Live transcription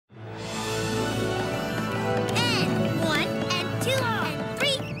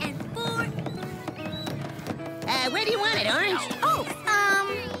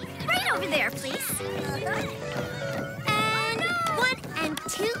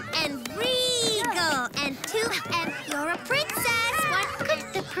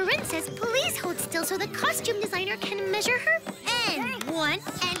so the costume designer can measure her. And 1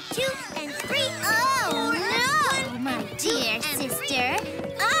 and 2 and 3. Oh, no! My dear sister,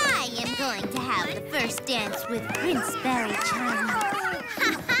 I am going to have the first dance with Prince Berry Charming.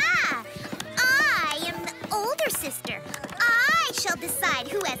 Ha-ha! I am the older sister. I shall decide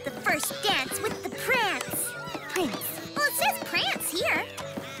who has the first dance with the prance. Prince. Well, it says prance here.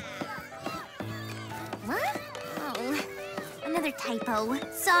 What? Oh, another typo.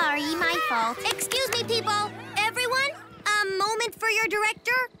 Sorry, my fault. Excuse me, people. Everyone, a moment for your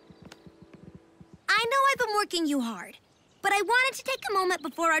director. I know I've been working you hard, but I wanted to take a moment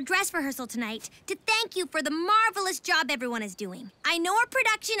before our dress rehearsal tonight to thank you for the marvelous job everyone is doing. I know our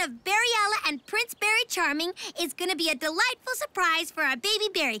production of Berryella and Prince Berry Charming is going to be a delightful surprise for our baby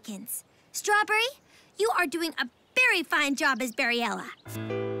Berrykins. Strawberry, you are doing a very fine job as Berryella.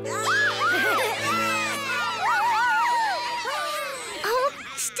 Oh,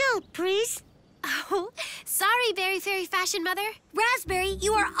 still, please. Oh, sorry, Berry Fairy Fashion Mother. Raspberry,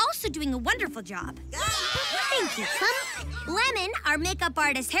 you are also doing a wonderful job. Thank you, Plum. Lemon, our makeup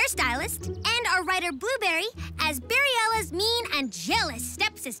artist hairstylist, and our writer Blueberry as Berryella's mean and jealous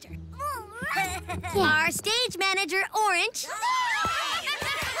stepsister. Our stage manager, Orange.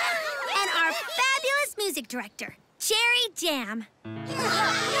 And our fabulous music director, Cherry Jam.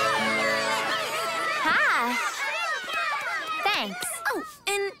 Hi. Thanks. Oh,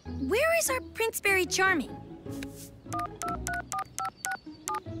 and where is our Prince Berry Charming?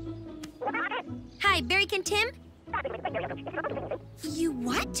 Hi, Berrykin Tim? You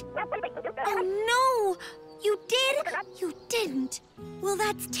what? Oh, no! You did? You didn't. Well,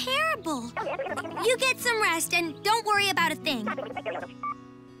 that's terrible. You get some rest and don't worry about a thing.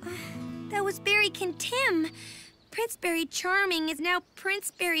 That was Berrykin Tim. Prince Berry Charming is now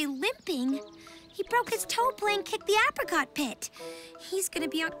Prince Berry Limping. He broke his toe playing Kick the Apricot Pit. He's gonna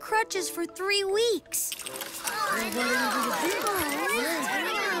be on crutches for 3 weeks.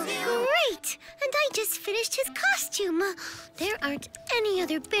 Great! And I just finished his costume. There aren't any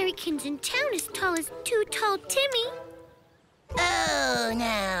other Berrykins in town as tall as Too Tall Timmy. Oh,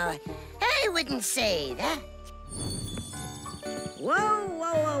 now, I wouldn't say that. Whoa,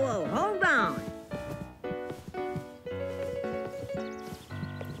 whoa, whoa, whoa, hold on.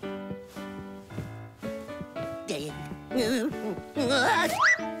 Hey,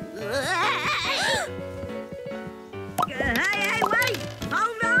 wait!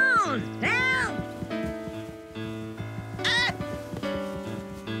 Hold on! Help!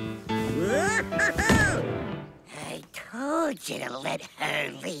 I told you to let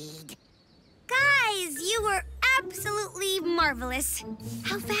her lead. Guys, you were absolutely marvelous.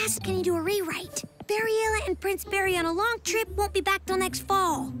 How fast can you do a rewrite? Berryella and Prince Berry on a long trip won't be back till next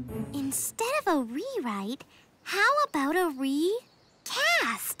fall. Instead of a rewrite, how about a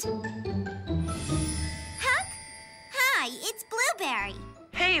recast? Huck? Hi, it's Blueberry.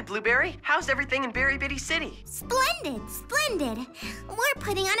 Hey, Blueberry. How's everything in Berry Bitty City? Splendid, splendid. We're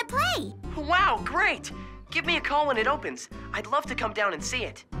putting on a play. Wow, great. Give me a call when it opens. I'd love to come down and see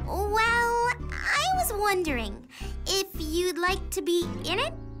it. Well, I was wondering if you'd like to be in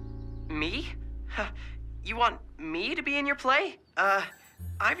it? Me? You want me to be in your play?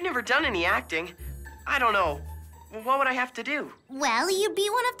 I've never done any acting. I don't know. What would I have to do? Well, you'd be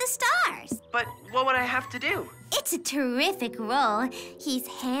one of the stars. But what would I have to do? It's a terrific role. He's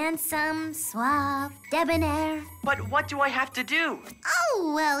handsome, suave, debonair. But what do I have to do?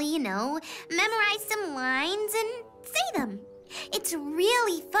 Oh, well, you know, memorize some lines and say them. It's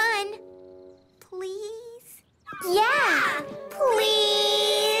really fun. Please? Yeah,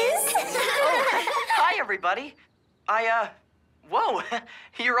 please. Hi, everybody. Whoa,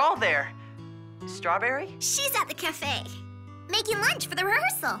 you're all there. Strawberry? She's at the cafe, making lunch for the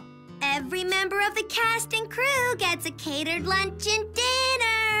rehearsal. Every member of the cast and crew gets a catered lunch and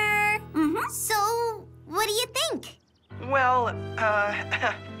dinner. So, what do you think? Well,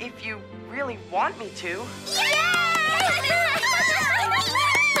 if you really want me to. Yay!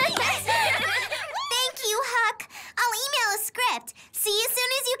 Thank you, Huck. I'll email a script. See you as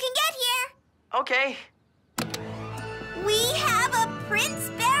soon as you can get here. Okay. We have a Prince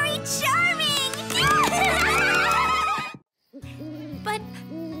Berry Charming! But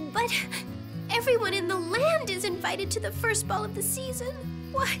everyone in the land is invited to the first ball of the season.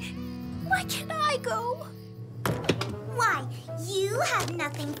 Why can't I go? Why, you have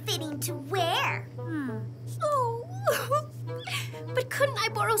nothing fitting to wear. Oh, but couldn't I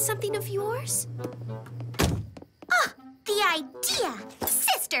borrow something of yours? Ah, the idea!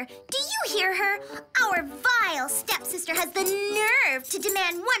 Sister, do you hear her? Our vile stepsister has the nerve to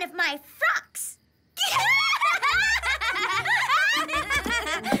demand one of my frocks.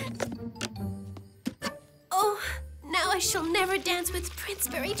 shall never dance with Prince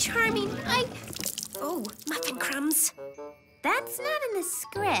Very Charming. Oh, muffin crumbs. That's not in the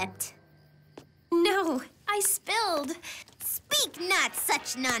script. No, I spilled. Speak not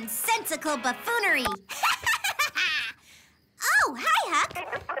such nonsensical buffoonery. Oh, hi, Huck.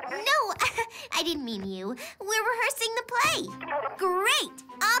 No, I didn't mean you. We're rehearsing the play. Great.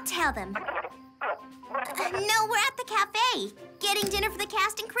 I'll tell them. No, we're at the cafe, getting dinner for the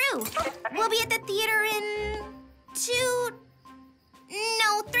cast and crew. We'll be at the theater in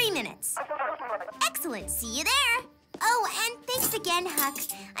 3 minutes. Excellent. See you there. Oh, and thanks again, Huck.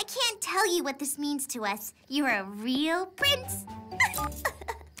 I can't tell you what this means to us. You're a real prince.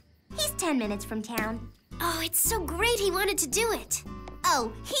 He's 10 minutes from town. Oh, it's so great he wanted to do it.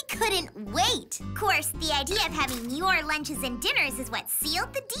 Oh, he couldn't wait. Of course, the idea of having your lunches and dinners is what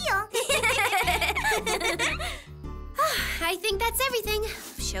sealed the deal. I think that's everything.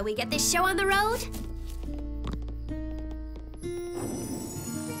 Shall we get this show on the road?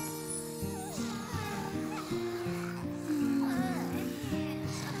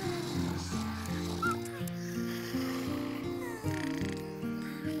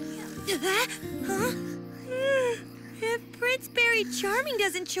 Huh? If Prince Very Charming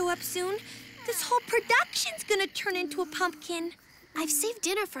doesn't show up soon, this whole production's gonna turn into a pumpkin. I've saved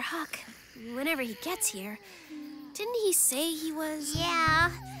dinner for Huck. Whenever he gets here. Didn't he say he was...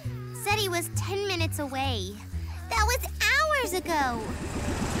 Yeah, said he was 10 minutes away. That was hours ago.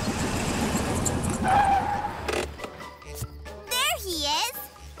 There he is.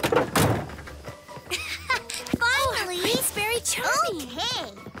 Finally. Prince Very Charming.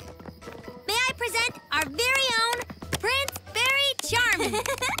 Okay. May I present our very own Prince Very Charming.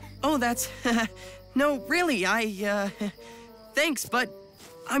 Oh, that's... No, really, Thanks, but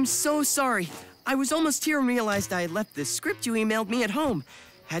I'm so sorry. I was almost here and realized I had left the script you emailed me at home.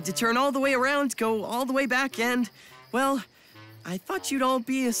 Had to turn all the way around, go all the way back, and... Well, I thought you'd all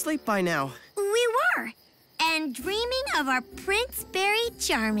be asleep by now. We were. And dreaming of our Prince Very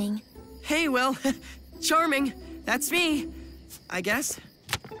Charming. Hey, well, Charming, that's me, I guess.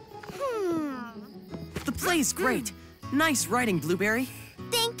 The play's great. Nice writing, Blueberry.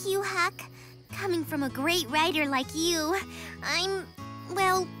 Thank you, Huck. Coming from a great writer like you,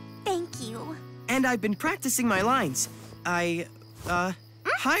 well, thank you. And I've been practicing my lines. Hi,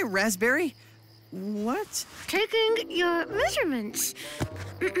 Raspberry. What? Taking your measurements.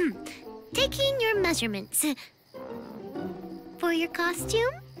 Taking your measurements. For your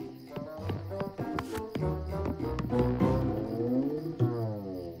costume?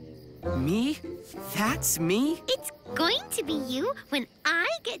 Me? That's me? It's going to be you when I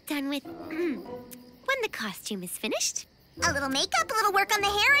get done with... when the costume is finished. A little makeup, a little work on the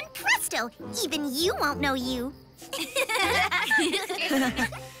hair, and presto! Even you won't know you.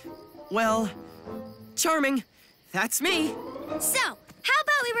 Well, Charming, that's me. So, how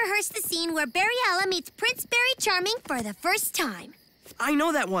about we rehearse the scene where Berryella meets Prince Very Charming for the first time? I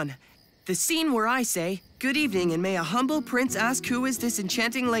know that one. The scene where I say, "Good evening, and may a humble prince ask who is this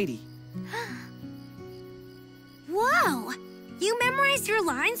enchanting lady." Whoa! You memorized your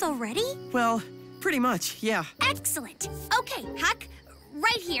lines already? Well, pretty much, yeah. Excellent. Okay, Huck,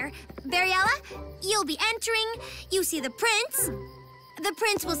 right here. Berryella, you'll be entering. You see the prince. The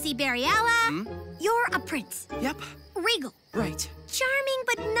prince will see Berryella. You're a prince. Yep, Regal. right. Charming,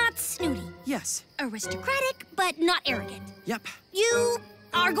 but not snooty. Yes, Aristocratic, but not arrogant. yep. You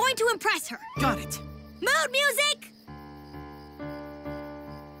are going to impress her. Got it. Mood music!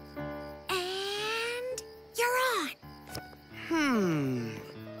 And you're on.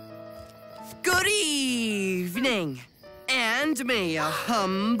 Good evening, and may a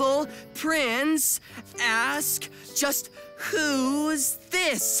humble prince ask just who's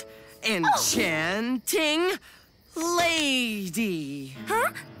this enchanting lady?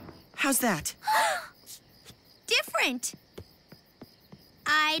 Huh? How's that? Different.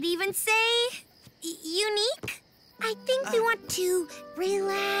 I'd even say unique. I think we want to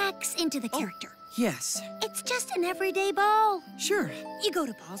relax into the character. Yes, It's just an everyday ball. sure. You go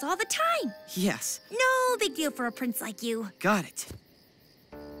to balls all the time. Yes, No big deal for a prince like you. got it.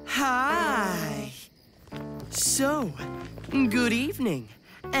 Hi. So, good evening,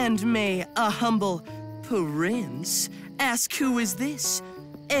 and may a humble prince ask who is this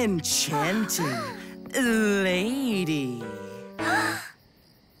enchanting lady?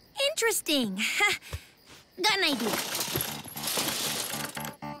 Interesting. Got an idea.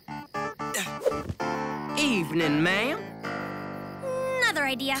 Evening, ma'am. Another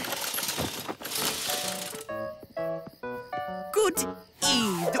idea. Good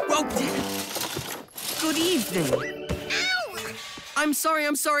Good evening. Ow! I'm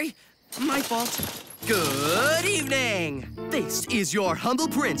sorry. My fault. Good evening! This is your humble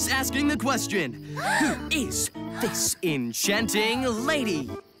prince asking the question, who is this enchanting lady?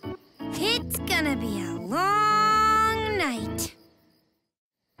 It's gonna be a long night.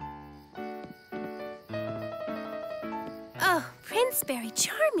 Oh, Prince Berry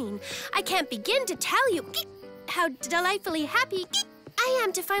Charming. I can't begin to tell you how delightfully happy I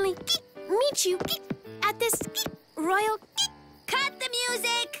am to finally meet you at this royal... Cut the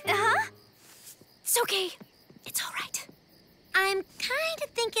music! Uh-huh. It's okay. It's all right. I'm kind of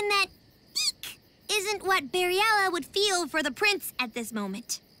thinking that eek isn't what Berryella would feel for the prince at this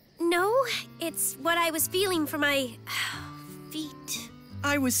moment. No, it's what I was feeling for my feet.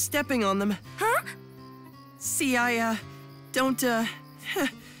 I was stepping on them. Huh? See, I don't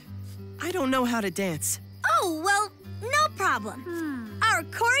know how to dance. Oh, well, no problem. Our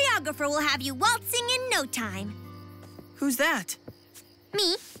choreographer will have you waltzing in no time. Who's that?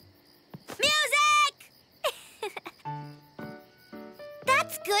 Me? Music!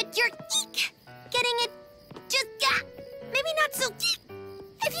 That's good. You're eek. Getting it just maybe not so eek.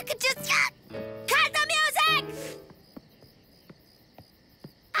 If you could just cut the music!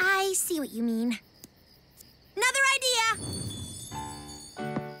 I see what you mean. Another idea.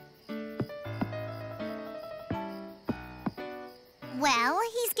 Well,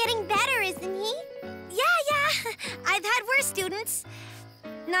 he's getting better, isn't he? Yeah. I've had worse students.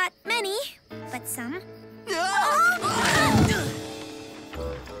 Not many, but some.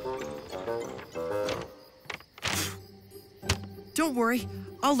 Don't worry.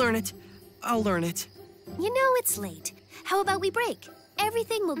 I'll learn it. I'll learn it. You know it's late. How about we break?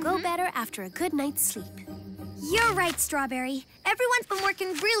 Everything will go better after a good night's sleep. You're right, Strawberry. Everyone's been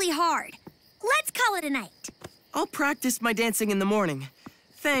working really hard. Let's call it a night. I'll practice my dancing in the morning.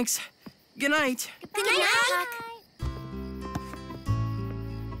 Thanks. Good night. Good night, Huck.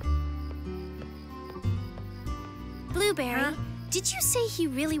 Blueberry, did you say he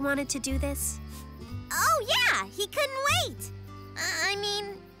really wanted to do this? Oh, yeah, he couldn't wait. I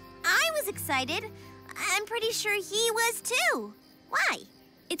mean, I was excited. I'm pretty sure he was too. Why?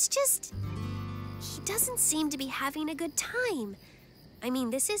 It's just... he doesn't seem to be having a good time. I mean,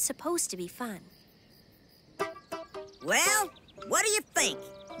 this is supposed to be fun. Well, what do you think?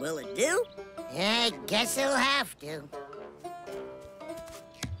 Will it do? I guess he'll have to.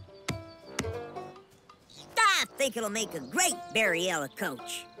 I think it'll make a great Berryella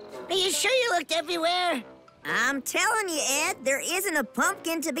coach. Are you sure you looked everywhere? I'm telling you, Ed, there isn't a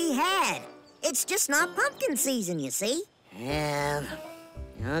pumpkin to be had. It's just not pumpkin season, you see. Well,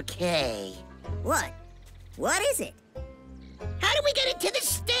 okay. What? What is it? How do we get it to the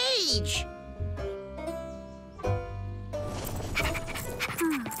stage?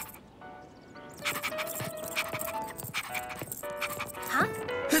 Huh?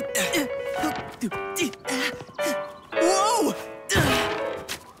 Whoa!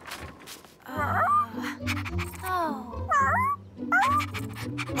 Oh.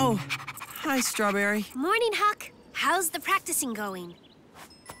 Oh, hi, Strawberry. Morning, Huck. How's the practicing going?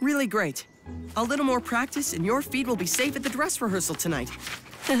 Really great. A little more practice and your feet will be safe at the dress rehearsal tonight.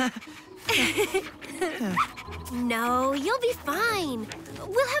 No, you'll be fine.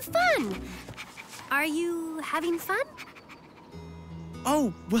 We'll have fun. Are you having fun?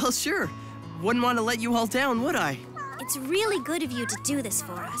 Oh, well, sure. Wouldn't want to let you all down, would I? It's really good of you to do this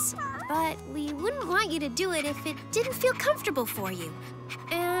for us. But we wouldn't want you to do it if it didn't feel comfortable for you.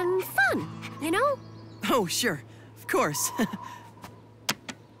 And fun, you know? Oh, sure. Of course.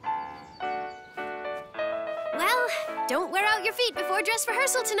 Well, don't wear out your feet before dress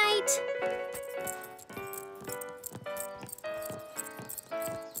rehearsal tonight.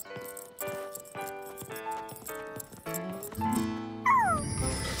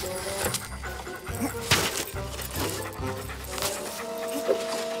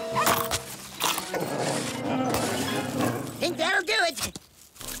 Think that'll do it.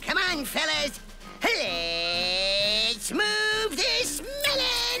 Come on, fellas. Let's move this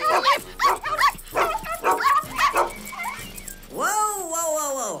melon.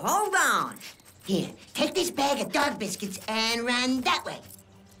 Whoa. Hold on. Here, take this bag of dog biscuits and run that way.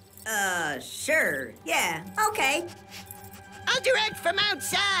 Sure. Yeah, okay. I'll direct from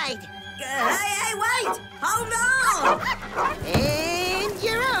outside. Hey, wait! Hold on! And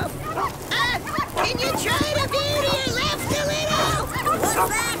you're off. Can you try to veer to your left a little? What's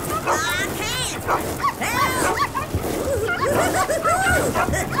that? I can't! Help!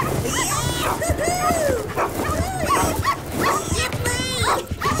 Get me!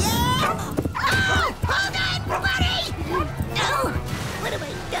 Yeah! Oh, hold on, buddy! Oh, what have I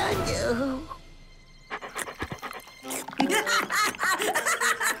done to?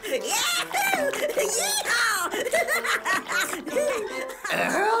 Yahoo! Yeehaw!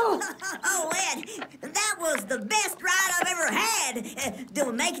 Earl? Oh, Ed, that was the best ride I've ever had. Do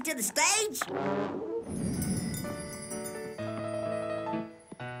we make it to the stage?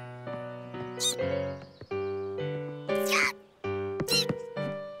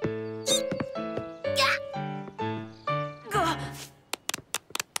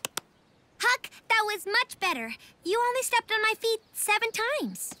 Huck, that was much better. You only stepped on my feet 7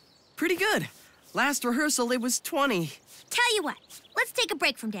 times. Pretty good. Last rehearsal, it was 20. Tell you what, let's take a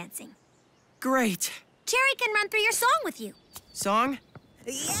break from dancing. Great. Jerry can run through your song with you. Song?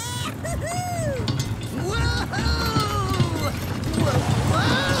 Yahoo! Whoa!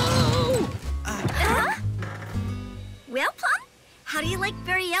 Whoa! Well, Plum, how do you like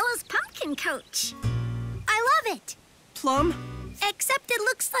Berryella's pumpkin coach? I love it. Plum? Except it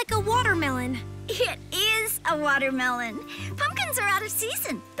looks like a watermelon. It is a watermelon. Pumpkins are out of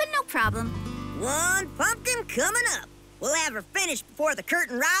season, but no problem. One pumpkin coming up. We'll have her finished before the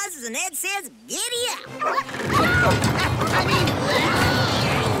curtain rises and Ed says, giddy up.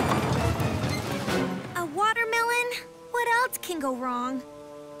 A watermelon? What else can go wrong?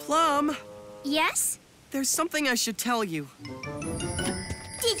 Plum? Yes? There's something I should tell you.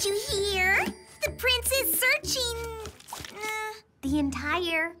 Did you hear? The prince is searching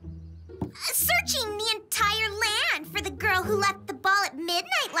searching the entire land for the girl who left the ball at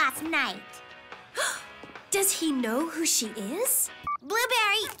midnight last night. Does he know who she is?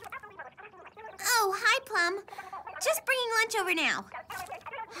 Blueberry. Oh, hi, Plum. Just bringing lunch over now.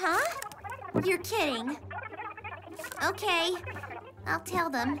 Huh? You're kidding. Okay, I'll tell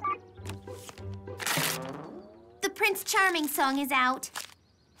them. The Prince Charming song is out.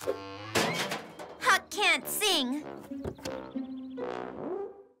 Huck can't sing.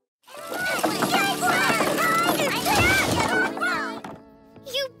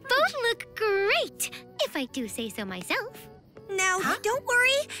 You both look great, if I do say so myself. Now, don't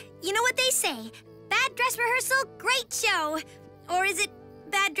worry. You know what they say. Bad dress rehearsal, great show. Or is it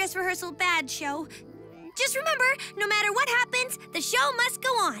bad dress rehearsal, bad show? Just remember, no matter what happens, the show must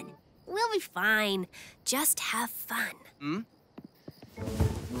go on. We'll be fine. Just have fun.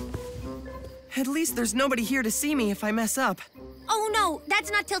 At least there's nobody here to see me if I mess up. Oh, no,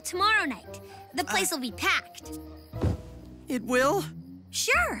 that's not till tomorrow night. The place will be packed. It will?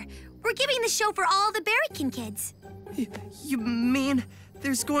 Sure. We're giving the show for all the Berrykin kids. You mean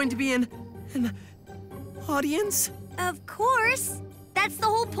there's going to be an audience? Of course. That's the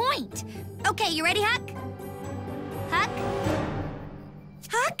whole point. Okay, you ready, Huck? Huck?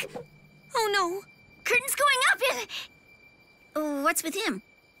 Huck? Oh, no. Curtain's going up and... What's with him?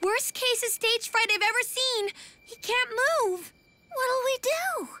 Worst case of stage fright I've ever seen. He can't move. What'll we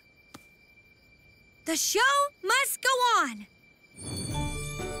do? The show must go on.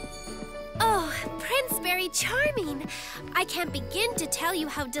 Oh, Prince Berry Charming. I can't begin to tell you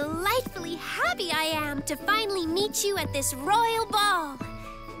how delightfully happy I am to finally meet you at this royal ball.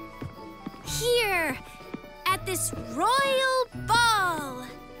 Here, at this royal ball.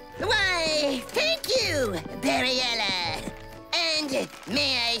 Why, thank you, Berryella. And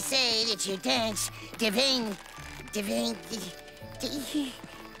may I say that you dance divinely.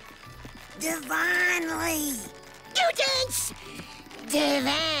 You dance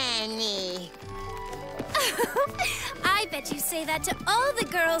divinely. I bet you say that to all the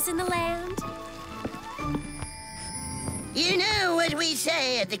girls in the land. You know what we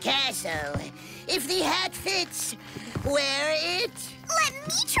say at the castle. If the hat fits, wear it. Let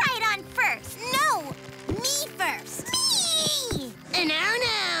me try it on first. No, me first. Me!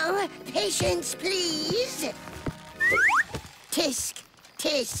 Now, patience, please. Tisk,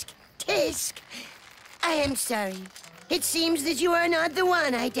 tisk, tisk. I am sorry. It seems that you are not the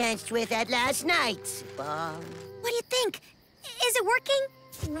one I danced with at last night's ball. What do you think? Is it working?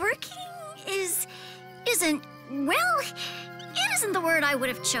 Isn't, well, it isn't the word I would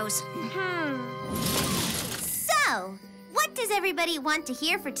have chosen. So, what does everybody want to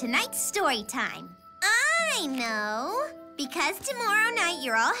hear for tonight's story time? I know. Because tomorrow night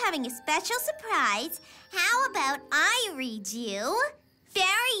you're all having a special surprise, how about I read you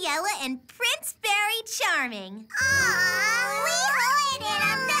Berryella and Prince Berry Charming? Aww, we heard it.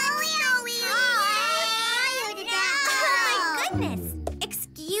 Oh, my goodness.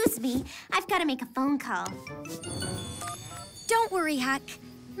 Excuse me. I've got to make a phone call. Don't worry, Huck.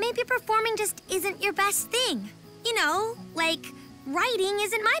 Maybe performing just isn't your best thing. You know, like writing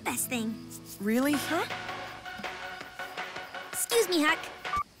isn't my best thing. Really? Huh? Excuse me, Huck.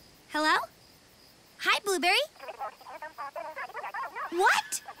 Hello? Hi, Blueberry.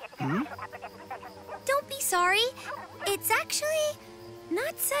 What? Don't be sorry. It's actually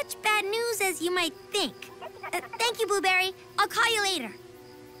Not such bad news as you might think. Thank you, Blueberry. I'll call you later.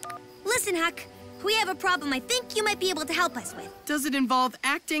 Listen, Huck, we have a problem I think you might be able to help us with. Does it involve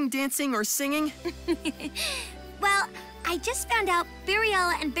acting, dancing, or singing? Well, I just found out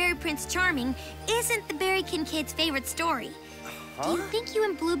Berryella and Berry Prince Charming isn't the Berrykin kids' favorite story. Do you think you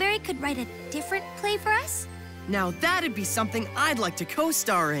and Blueberry could write a different play for us? Now that'd be something I'd like to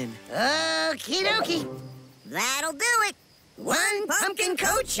co-star in. Okie dokie. That'll do it. One pumpkin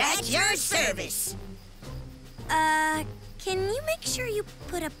coach at your service. Can you make sure you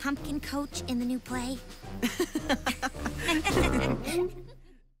put a pumpkin coach in the new play?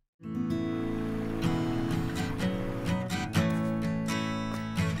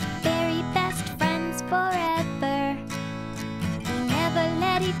 Very best friends forever. We never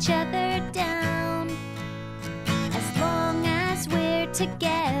let each other down. As long as we're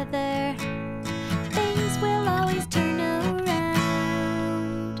together, things will always turn around.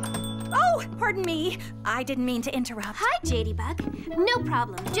 Oh, pardon me. I didn't mean to interrupt. Hi, Jadybug. No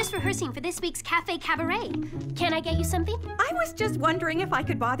problem. Just rehearsing for this week's Cafe Cabaret. Can I get you something? I was just wondering if I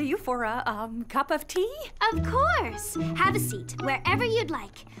could bother you for a, cup of tea? Of course. Have a seat, wherever you'd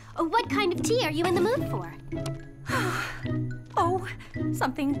like. What kind of tea are you in the mood for? Oh,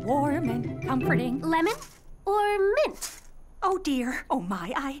 something warm and comforting. Lemon or mint? Oh, dear. Oh,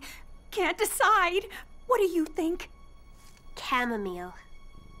 my. I can't decide. What do you think? Chamomile.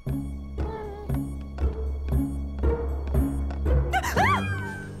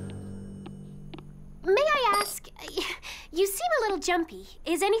 May I ask, you seem a little jumpy.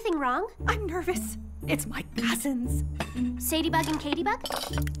 Is anything wrong? I'm nervous. It's my cousins. Sadybug and Katybug?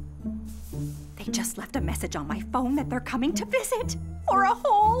 They just left a message on my phone that they're coming to visit for a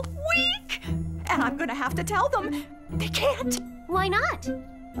whole week. And I'm gonna have to tell them they can't. Why not?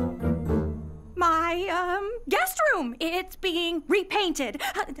 My, guest room, it's being repainted.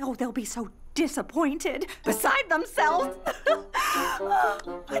 Oh, they'll be so disappointed, beside themselves.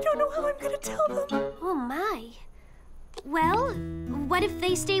 I don't know how I'm gonna tell them. Oh, my. Well, what if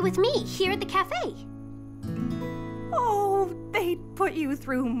they stay with me here at the cafe? Oh, they'd put you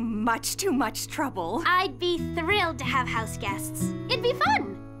through much too much trouble. I'd be thrilled to have house guests. It'd be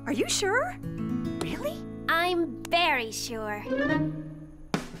fun. Are you sure? Really? I'm very sure.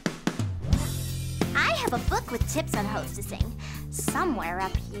 I have a book with tips on hostessing. Somewhere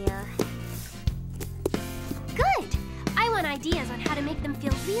up here. Good. I want ideas on how to make them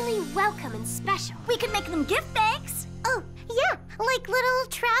feel really welcome and special. We could make them gift bags. Oh, yeah, like little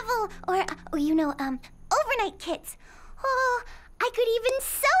travel or overnight kits. Oh, I could even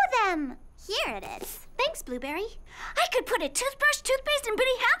sew them. Here it is. Thanks, Blueberry. I could put a toothbrush, toothpaste, and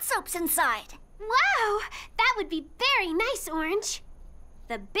bitty hand soaps inside. Wow, that would be very nice, Orange.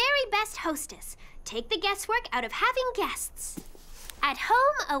 The very best hostess. Take the guesswork out of having guests. At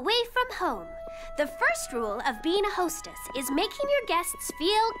home, away from home. The first rule of being a hostess is making your guests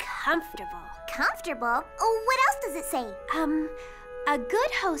feel comfortable. Comfortable? Oh, what else does it say? A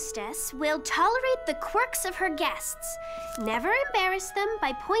good hostess will tolerate the quirks of her guests. Never embarrass them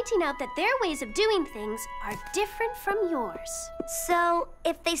by pointing out that their ways of doing things are different from yours. So,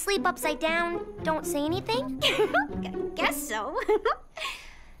 if they sleep upside down, don't say anything? Guess so.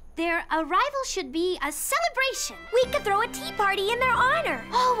 Their arrival should be a celebration. We could throw a tea party in their honor.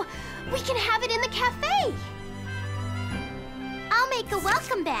 Oh, we can have it in the cafe. I'll make a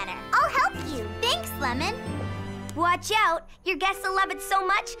welcome banner. I'll help you. Thanks, Lemon. Watch out. Your guests will love it so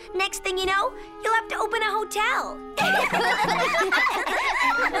much, next thing you know, you'll have to open a hotel.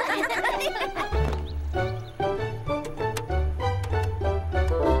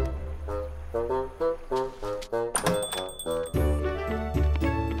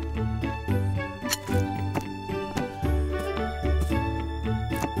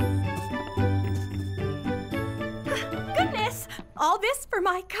 Goodness, all this for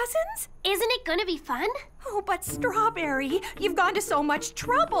my cousins? Isn't it gonna be fun? Oh, but Strawberry, you've gone to so much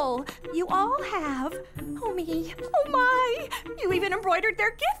trouble. You all have. Oh, me. Oh, my. You even embroidered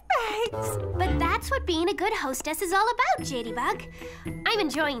their gift bags. But that's what being a good hostess is all about, Jadybug. I'm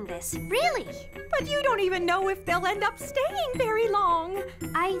enjoying this, really. But you don't even know if they'll end up staying very long.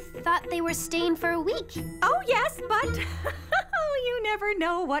 I thought they were staying for a week. Oh, yes, but you never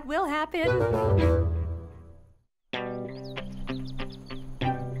know what will happen.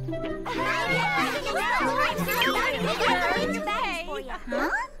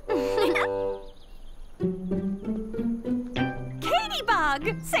 Katybug,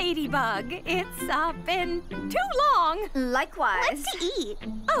 Sadybug, it's been too long. Likewise. What's to eat?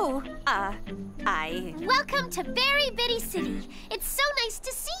 Oh, Welcome to Berry Bitty City. It's so nice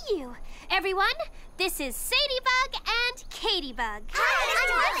to see you. Everyone, this is Sadybug and Katybug.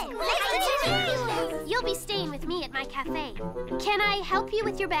 Hi, Nice You'll be staying with me at my cafe. Can I help you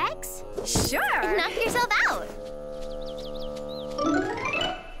with your bags? Sure. Knock yourself out.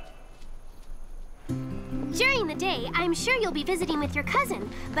 During the day, I'm sure you'll be visiting with your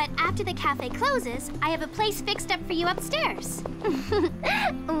cousin, but after the cafe closes, I have a place fixed up for you upstairs.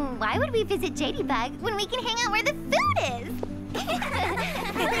 Why would we visit Jadybug when we can hang out where the food is?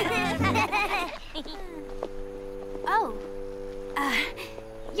 Oh,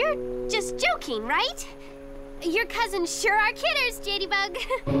 you're just joking, right? Your cousins sure are kidders, Jadybug.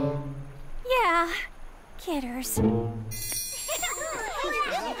 Yeah, kidders.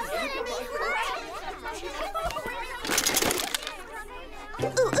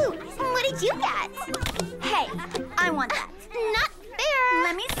 Ooh, what did you get? Hey, I want that. Not fair.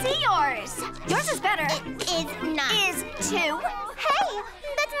 Let me see yours. Yours is better. Is not. Is too. Hey,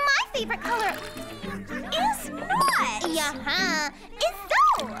 that's my favorite color. Is not. Yeah, it's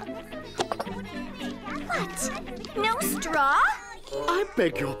so. What? No straw? I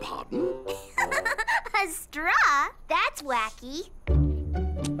beg your pardon? A straw? That's wacky.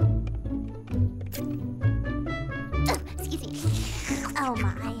 Excuse me. Oh,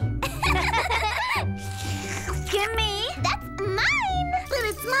 my. Gimme. That's mine. But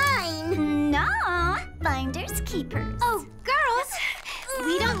it's mine. No. Finders keepers. Oh, girls,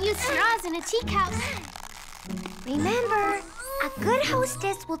 we don't use straws in a teacup. Remember, a good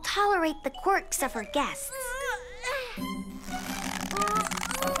hostess will tolerate the quirks of her guests.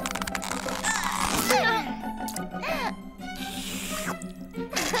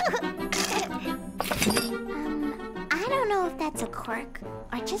 I don't know if that's a quirk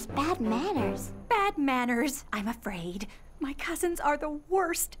or just bad manners. Bad manners, I'm afraid. My cousins are the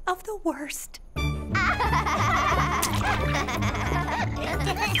worst of the worst.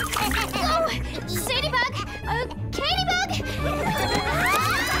 Oh, Sadybug! Katybug!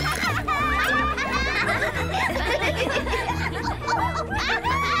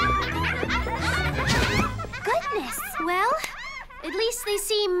 Goodness! Well, at least they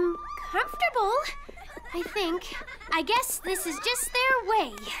seem comfortable, I think. I guess this is just their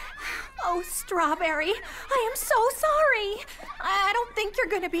way. Oh, Strawberry, I am so sorry. I don't think you're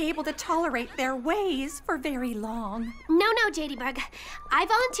going to be able to tolerate their ways for very long. No, Jadybug. I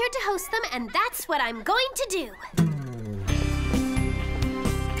volunteered to host them, and that's what I'm going to do.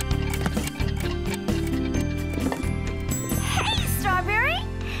 Hey, Strawberry!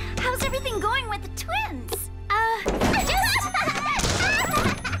 How's everything going with the twins?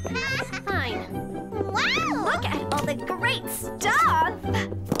 Just fine. Wow! Look at all the great stuff!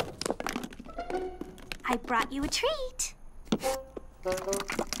 I brought you a treat. Ooh,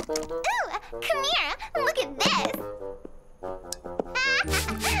 come here. Look at this.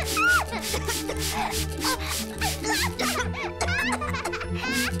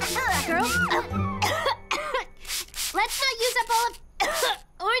 Girls, let's not use up all of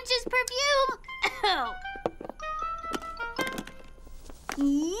Orange's perfume.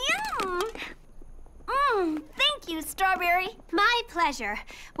 Yum! Thank you, Strawberry. My pleasure.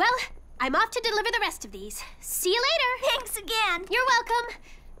 Well, I'm off to deliver the rest of these. See you later. Thanks again. You're welcome.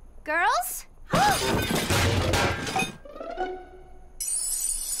 Girls?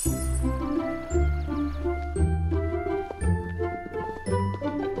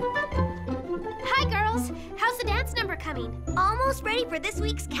 Hi, girls. How's the dance number coming? Almost ready for this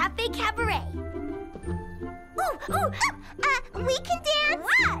week's Cafe Cabaret. We can dance.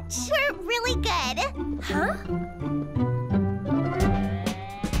 Watch. We're really good. Huh?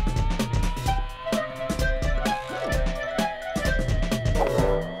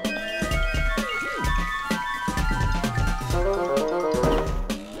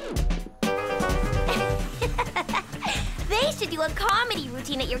 They should do a comedy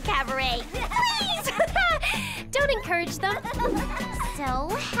routine at your cabaret. Please! Don't encourage them. So,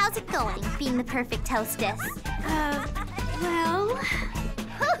 how's it going, being the perfect hostess? Well...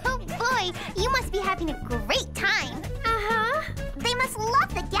 Oh boy, you must be having a great time. Uh-huh. They must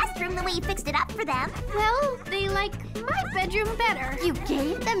love the guest room the way you fixed it up for them. Well, they like my bedroom better. You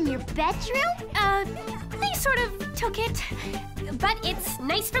gave them your bedroom? They sort of took it. But it's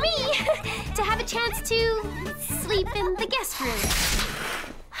nice for me to have a chance to sleep in the guest room.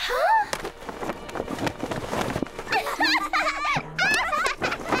 Huh?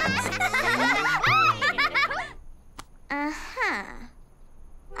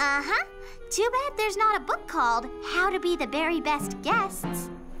 Too bad there's not a book called How to Be the Very Best Guests.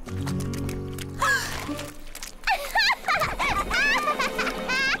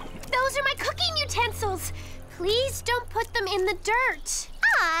 Those are my cooking utensils. Please don't put them in the dirt.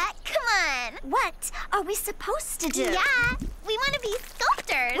 Aw, come on. What are we supposed to do? Yeah, we want to be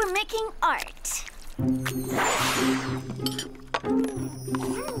sculptors. We're making art.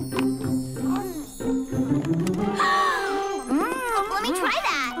 Let me try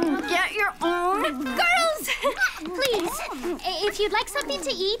that. Get your own. Girls! Please, if you'd like something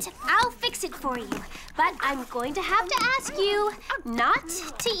to eat, I'll fix it for you. But I'm going to have to ask you not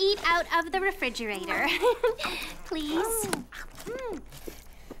to eat out of the refrigerator. Please.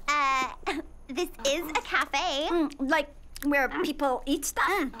 This is a cafe. Like where people eat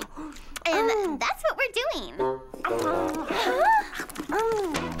stuff? And that's what we're doing.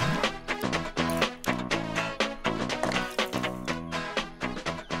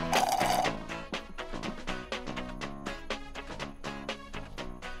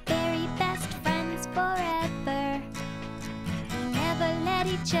 Very best friends forever. We never let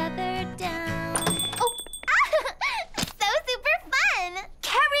each other down. Oh, so super fun.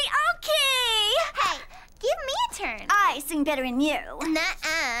 Karaoke! Hey, give me a turn. I sing better than you.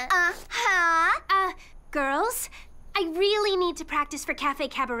 Nuh-uh. Uh-huh. Girls, I really need to practice for Cafe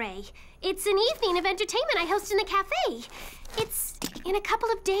Cabaret. It's an evening of entertainment I host in the cafe. It's in a couple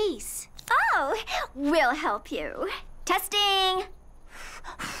of days. Oh, we'll help you. Testing.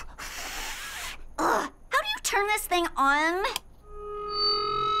 How do you turn this thing on?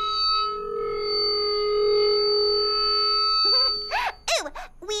 Ooh,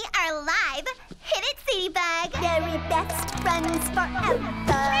 we are live. Hit it, Ladybug. Very best friends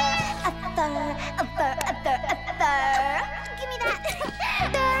forever. Give me that.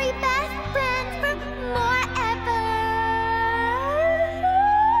 Very best friends for forever.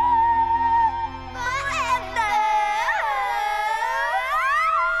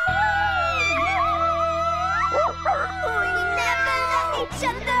 We never let each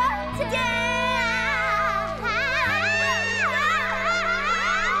other down.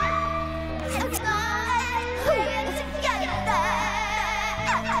 As long as we're together.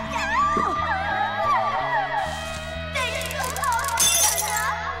 Things will always turn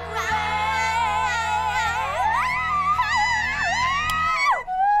out right.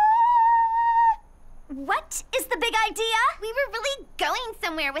 What is the big idea? We were really going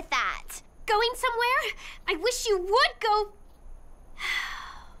somewhere with that. Going somewhere? I wish you would go.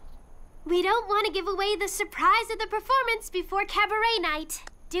 We don't want to give away the surprise of the performance before cabaret night,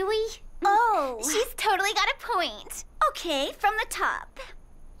 do we? Oh. She's totally got a point. Okay, from the top.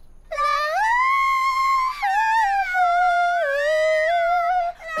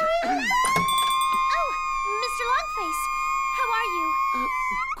 Oh, Mr. Longface, how are you?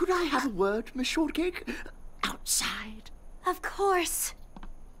 Could I have a word, Miss Shortcake? Outside. Of course.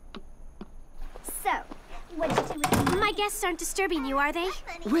 So, what did you do? My guests aren't disturbing you, are they?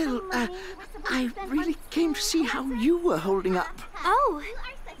 Well, I really came to see how you were holding up. Oh,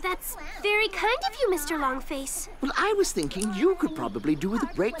 that's very kind of you, Mr. Longface. Well, I was thinking you could probably do with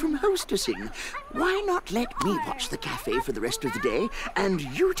a break from hostessing. Why not let me watch the cafe for the rest of the day, and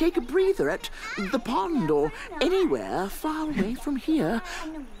you take a breather at the pond or anywhere far away from here,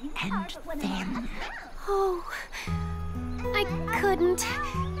 and then... Oh, I couldn't.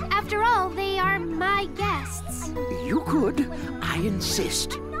 After all, they are my guests. You could. I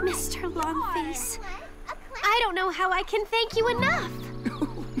insist. Mr. Longface, I don't know how I can thank you enough.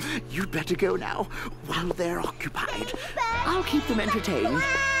 You'd better go now, while they're occupied. I'll keep them entertained.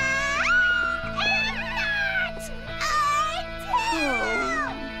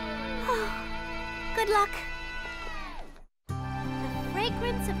 Good luck. The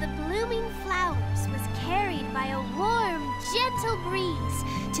fragrance of the blooming flowers was carried by a warm, gentle breeze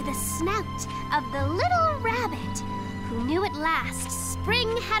to the snout of the little rabbit, who knew at last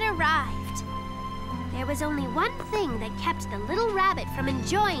spring had arrived. There was only one thing that kept the little rabbit from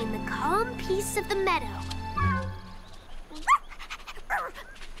enjoying the calm peace of the meadow.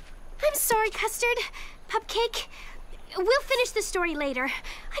 I'm sorry, Custard. Pupcake. We'll finish the story later.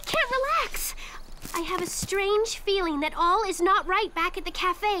 I can't relax. I have a strange feeling that all is not right back at the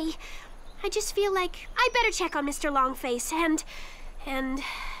cafe. I just feel like I better check on Mr. Longface and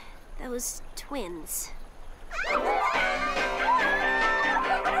those twins.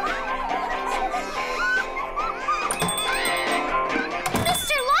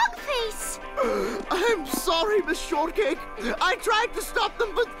 Mr. Longface! I'm sorry, Miss Shortcake. I tried to stop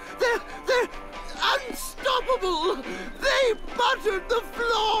them, but they're unstoppable. They buttered the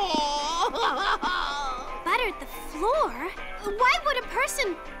floor. Buttered the floor? Why would a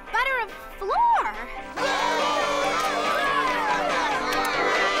person butter a floor?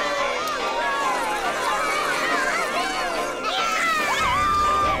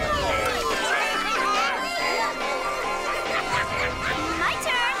 My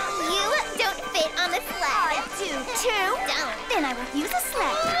turn.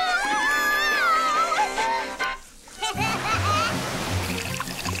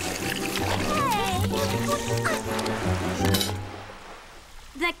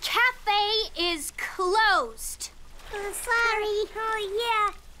 The cafe is closed. Sorry. Oh, yeah.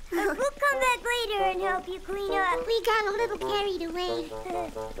 We'll come back later and help you clean up. We got a little carried away.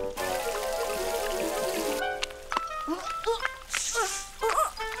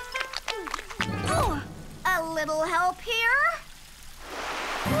 A little help here?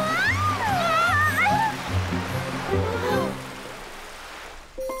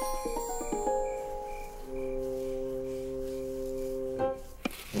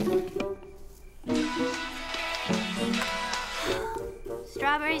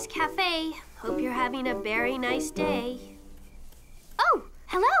 Strawberry's Cafe. Hope you're having a very nice day. Oh,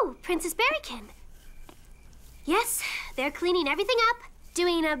 hello, Princess Berrykin. Yes, they're cleaning everything up,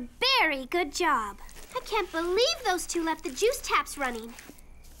 doing a very good job. I can't believe those two left the juice taps running.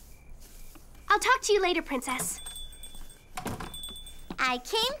 I'll talk to you later, Princess. I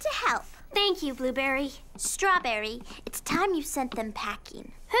came to help. Thank you, Blueberry. Strawberry, it's time you sent them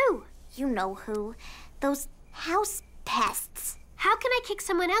packing. Who? You know who. Those house pests. How can I kick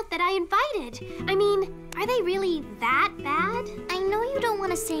someone out that I invited? I mean, are they really that bad? I know you don't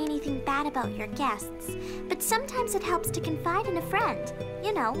want to say anything bad about your guests, but sometimes it helps to confide in a friend.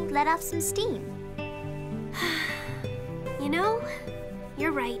 You know, let off some steam. You know,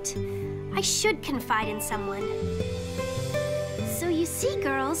 you're right. I should confide in someone. So you see,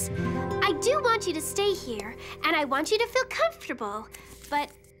 girls, I do want you to stay here, and I want you to feel comfortable, but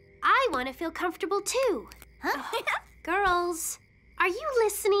I want to feel comfortable too. Huh? Girls, are you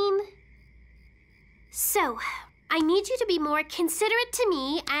listening? So, I need you to be more considerate to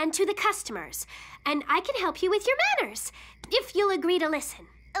me and to the customers, and I can help you with your manners, if you'll agree to listen.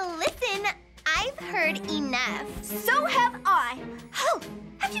 Listen, I've heard enough. So have I. Oh,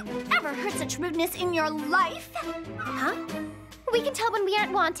 have you ever heard such rudeness in your life? Huh? We can tell when we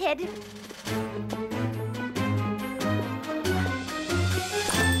aren't wanted.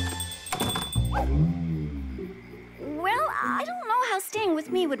 Well, I don't know how staying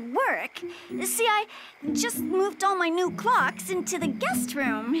with me would work. See, I just moved all my new clocks into the guest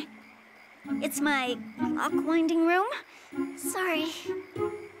room. It's my clock winding room. Sorry.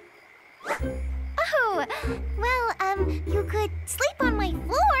 Oh, well, you could sleep on my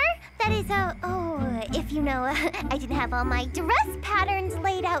floor. That is, if you know, I didn't have all my dress patterns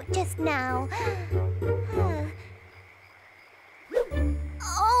laid out just now.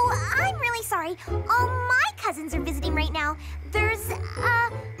 Oh, I'm really sorry. All my cousins are visiting right now. There's,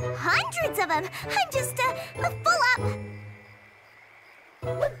 hundreds of them. I'm just, full up.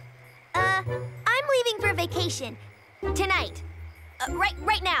 I'm leaving for vacation. Tonight.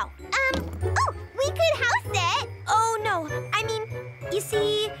 Right now. We could house it. Oh, no. I mean, you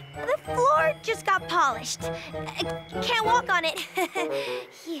see, the floor just got polished. Can't walk on it.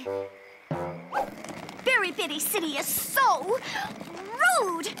 Berry Bitty City is so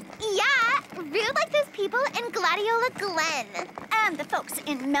rude. Yeah, rude like those people in Gladiola Glen. And the folks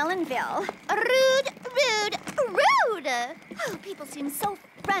in Melonville. Rude, rude, rude. Oh, people seem so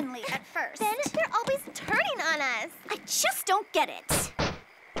friendly at first. Then they're always turning on us. I just don't get it.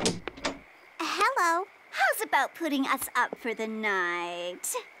 Hello. How's about putting us up for the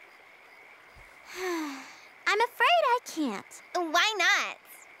night? I'm afraid I can't. Why not?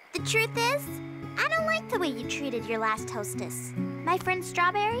 The truth is, I don't like the way you treated your last hostess. My friend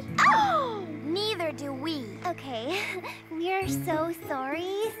Strawberry? Oh! Neither do we. Okay. We're so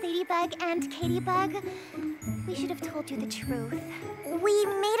sorry, Sadybug and Katybug. We should have told you the truth. We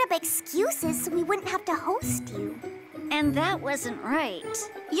made up excuses so we wouldn't have to host you. And that wasn't right.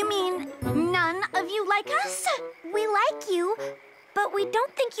 You mean none of you like us? We like you, but we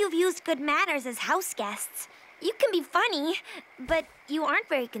don't think you've used good manners as house guests. You can be funny, but you aren't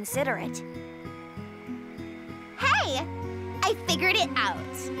very considerate. Hey! I figured it out.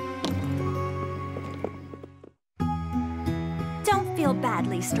 Don't feel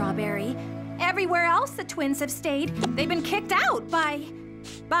badly, Strawberry. Everywhere else the twins have stayed, they've been kicked out by...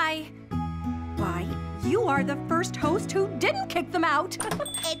 Why, you are the first host who didn't kick them out.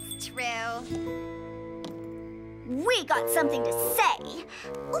 It's true. We got something to say.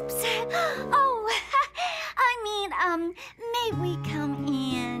 Oops. Oh, may we come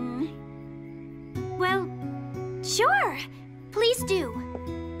in? Well, sure. Please do.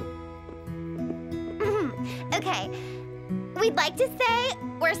 Okay. We'd like to say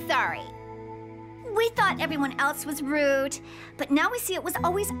we're sorry. We thought everyone else was rude, but now we see it was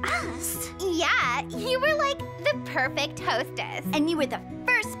always us. Yeah, you were like the perfect hostess. And you were the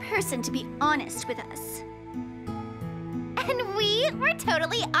first person to be honest with us. And we were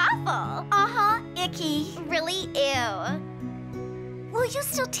totally awful. Uh-huh, icky. Really ew. Will you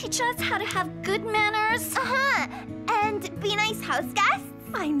still teach us how to have good manners? Uh-huh, and be nice house guests?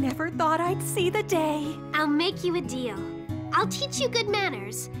 I never thought I'd see the day. I'll make you a deal. I'll teach you good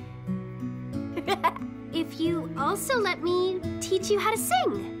manners. If you also let me teach you how to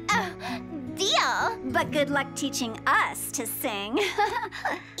sing. Deal! But good luck teaching us to sing.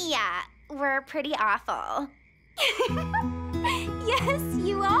 Yeah, we're pretty awful. Yes,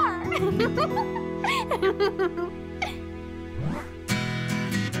 you are.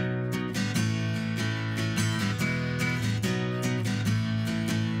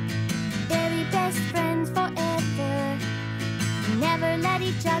 Very best friends forever. Never let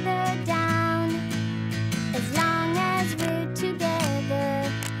each other down. As long as we're together,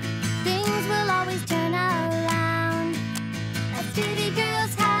 things will always turn around. As city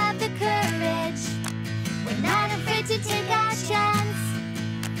girls have the courage, we're not afraid to take our chance.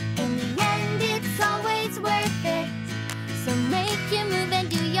 In the end, it's always worth it. So make your move and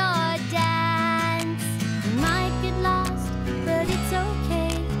do your dance. You might get lost, but it's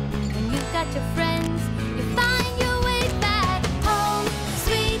okay. When you've got your friends, you find your way back home.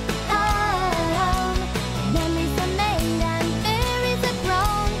 Sweet home. Memories are made and berries are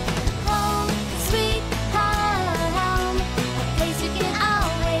grown. Home, sweet home. A place you can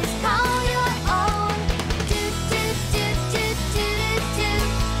always call your own. Do do do do do do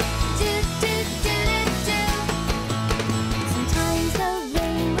do do do do. Sometimes the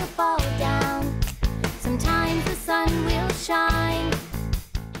rain will fall down. Sometimes the sun will shine.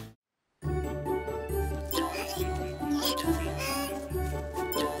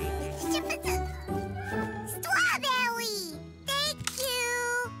 Strawberry! Thank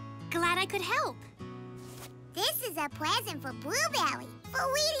you! Glad I could help. This is a present for Blueberry for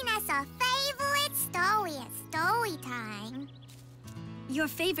reading us our favorite story at story time. Your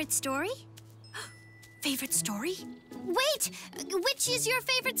favorite story? Favorite story? Wait! Which is your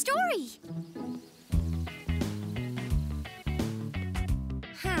favorite story?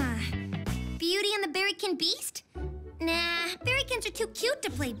 Beauty and the Berrykin Beast? Nah, Berrykins are too cute to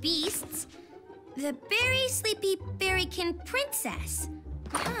play beasts. The Berry Sleepy Berrykin Princess.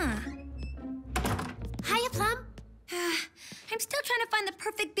 Hiya, Plum. I'm still trying to find the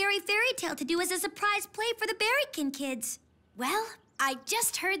perfect berry fairy tale to do as a surprise play for the Berrykin kids. Well, I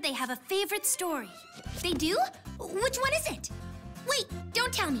just heard they have a favorite story. They do? Which one is it? Wait,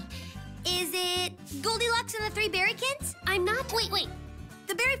 don't tell me. Is it Goldilocks and the Three Berrykins? I'm not... Wait.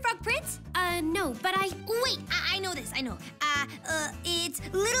 The Berry Frog Prince? No, but Wait, I know this, I know. It's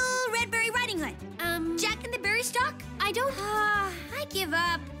Little Red Berry Riding Hood. Jack and the Berrystock? I don't... I give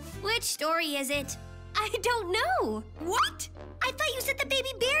up. Which story is it? I don't know. What? I thought you said the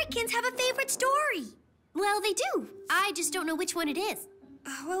baby Berrykins have a favorite story. Well, they do. I just don't know which one it is.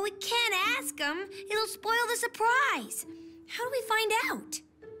 Well, we can't ask them. It'll spoil the surprise. How do we find out?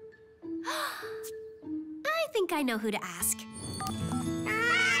 I think I know who to ask.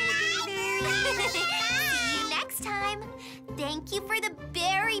 See you next time. Thank you for the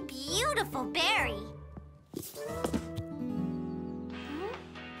very beautiful berry.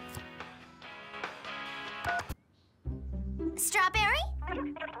 Strawberry?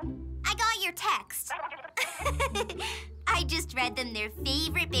 I got your text. I just read them their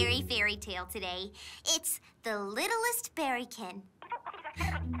favorite berry fairy tale today. It's The Littlest Berrykin.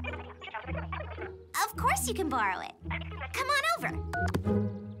 Of course you can borrow it. Come on over.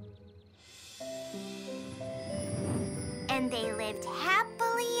 And they lived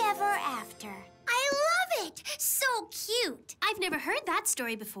happily ever after. I love it! So cute. I've never heard that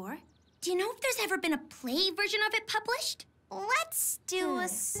story before. Do you know if there's ever been a play version of it published? Let's do a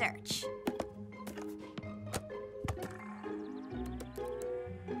search.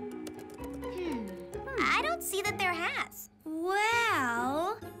 I don't see that there has.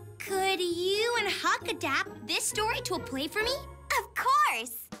 Well, could you and Huck adapt this story to a play for me? Of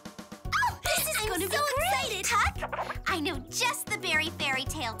course. Oh, this is going to be great! Huck, I know just the berry fairy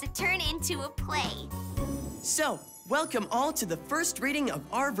tale to turn into a play. So, welcome all to the first reading of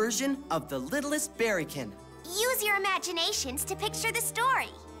our version of The Littlest Berrykin. Use your imaginations to picture the story.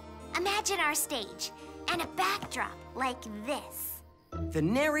 Imagine our stage and a backdrop like this. The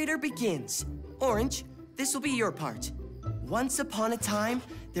narrator begins. Orange, this will be your part. Once upon a time,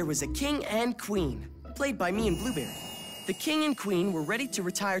 there was a king and queen, played by me and Blueberry. The king and queen were ready to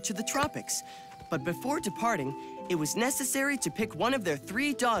retire to the tropics, but before departing, it was necessary to pick one of their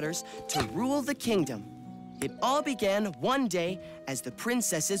 3 daughters to rule the kingdom. It all began one day as the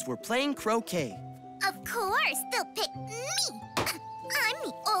princesses were playing croquet. Of course, they'll pick me. I'm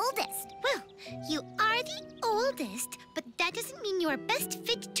the oldest. Well, you are the oldest, but that doesn't mean you are best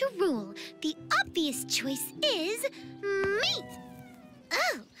fit to rule. The obvious choice is me.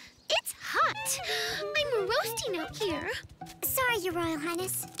 Oh, it's hot. I'm roasting out here. sorry, Your Royal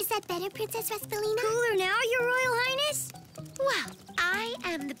Highness. Is that better, Princess Raspalina? Cooler now, Your Royal Highness? Well, I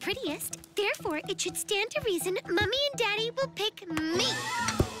am the prettiest. Therefore, it should stand to reason Mummy and Daddy will pick me.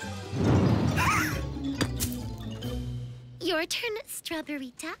 Your turn,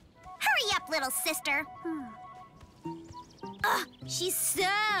 Strawberryta. Hurry up, little sister. Ugh, she's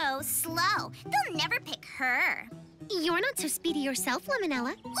so slow. They'll never pick her. You're not so speedy yourself,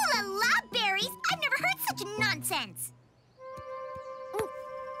 Lemonella. Ooh la la, berries! I've never heard such nonsense.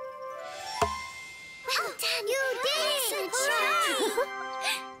 Well done. You did it!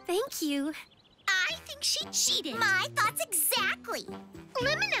 Thank you. I think she cheated. My thoughts exactly.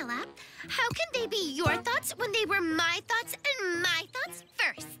 Lemonella, how can they be your thoughts when they were my thoughts and my thoughts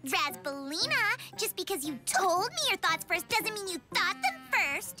first? Raspalina, just because you told me your thoughts first doesn't mean you thought them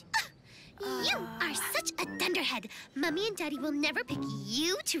first. You are such a dunderhead. Mummy and Daddy will never pick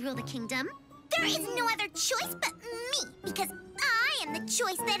you to rule the kingdom. There is no other choice but me, because I am the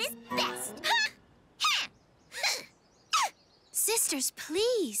choice that is best. Sisters,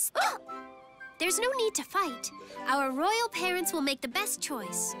 please. There's no need to fight. Our royal parents will make the best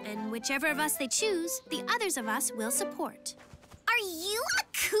choice, and whichever of us they choose, the others of us will support. Are you a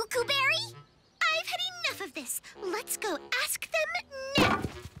cuckoo berry? I've had enough of this. Let's go ask them now.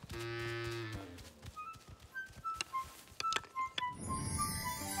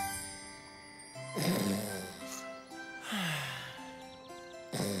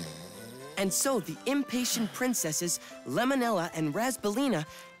 And so the impatient princesses, Lemonella and Raspalina,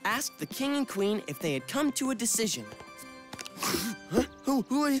 asked the king and queen if they had come to a decision. Huh?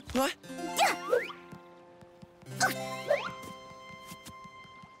 What?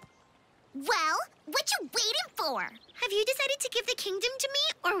 Well, what you waiting for? Have you decided to give the kingdom to me,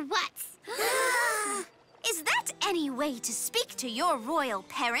 or what? Is that any way to speak to your royal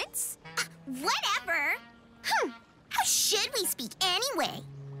parents? Whatever. How should we speak anyway?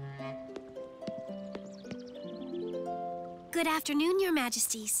 Good afternoon, Your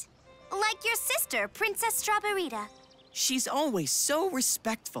Majesties. Like your sister, Princess Strawberryta. She's always so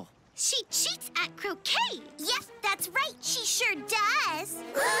respectful. She cheats at croquet. Yes, that's right. She sure does.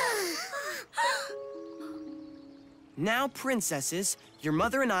 Now, princesses, your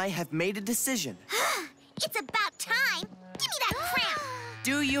mother and I have made a decision. It's about time. Give me that crown.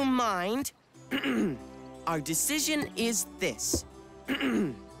 Do you mind? Our decision is this.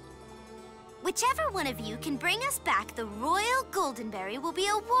 Whichever one of you can bring us back the royal goldenberry will be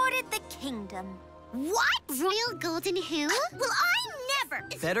awarded the kingdom. What? Royal Golden who? Well, I never.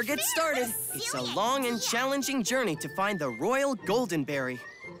 Better get started. It's a long and challenging journey to find the royal goldenberry.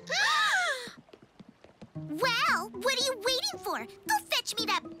 Well, what are you waiting for? Go fetch me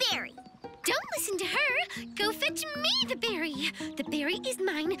that berry. Don't listen to her. Go fetch me the berry. The berry is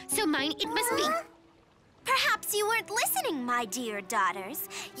mine, so mine it must be. Perhaps you weren't listening, my dear daughters.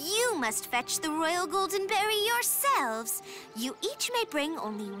 You must fetch the royal goldenberry yourselves. You each may bring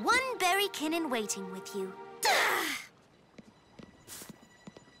only one berrykin in waiting with you.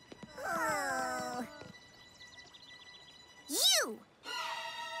 You!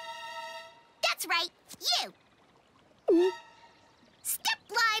 That's right, you! Step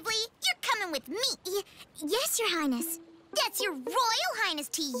lively! You're coming with me! Yes, Your Highness. That's Your Royal Highness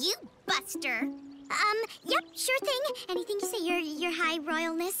to you, Buster. Yep, sure thing. Anything you say, your High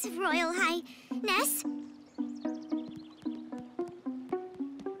Royalness, Royal Highness.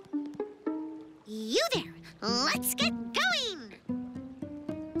 You there. Let's get going.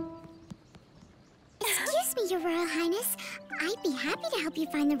 Excuse me, Your Royal Highness. I'd be happy to help you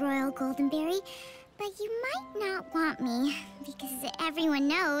find the royal goldenberry, but you might not want me, because everyone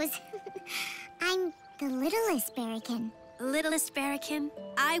knows I'm the littlest berrykin. Littlest berrykin,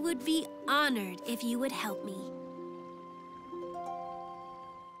 I would be honored if you would help me.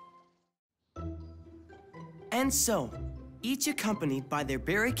 And so, each accompanied by their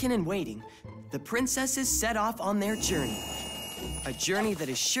berrykin in waiting, the princesses set off on their journey. A journey that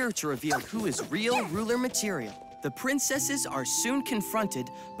is sure to reveal who is real ruler material. The princesses are soon confronted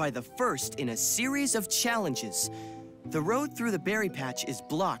by the first in a series of challenges. The road through the berry patch is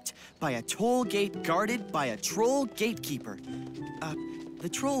blocked by a toll gate guarded by a troll gatekeeper. The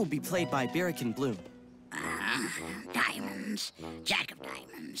troll will be played by Berrykin Bloom. Diamonds, jack of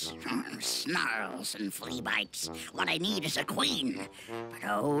diamonds, snarls and flea bites. What I need is a queen. But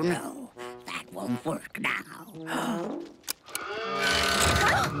oh no, that won't work now.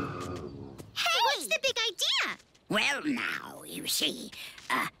 Hey, what's the big idea? Well now, you see,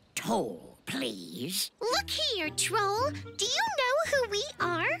 toll, please. Look here, troll. Do you know who we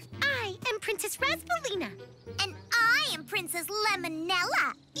are? I am Princess Raspalina. And I am Princess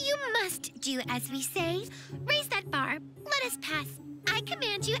Lemonella. You You must do as we say. Raise that bar. Let us pass. I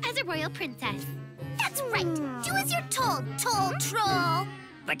command you as a royal princess. That's right. Do as you're told, toll troll.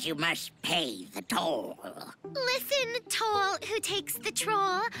 But you must pay the toll. Listen, toll who takes the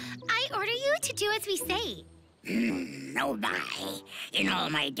troll. I order you to do as we say. Oh my. In all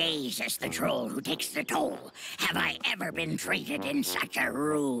my days as the troll who takes the toll, have I ever been treated in such a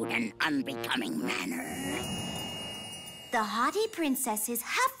rude and unbecoming manner? The haughty princesses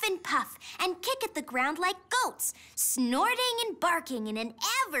huff and puff and kick at the ground like goats, snorting and barking in an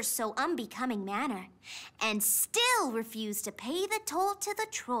ever so unbecoming manner, and still refuse to pay the toll to the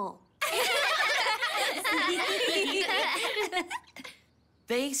troll.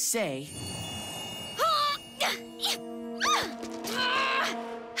 They say...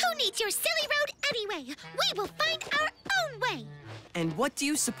 Who needs your silly road anyway? We will find our own way. And what do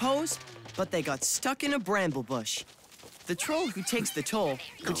you suppose? But they got stuck in a bramble bush. The troll who takes the toll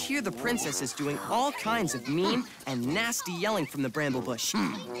could hear the princesses doing all kinds of mean and nasty yelling from the bramble bush.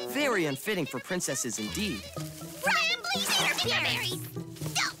 Very unfitting for princesses indeed. Brambles, berries!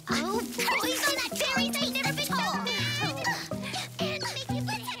 Oh, boys on that berries ain't never been told. And make you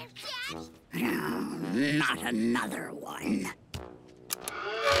better. Not another one.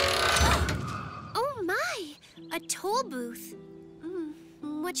 Oh my! A toll booth.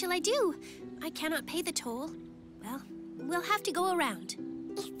 What shall I do? I cannot pay the toll. Well, we'll have to go around.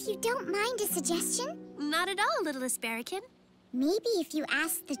 If you don't mind a suggestion? Not at all, littlest berrykin. Maybe if you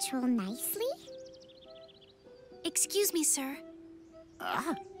ask the troll nicely? Excuse me, sir.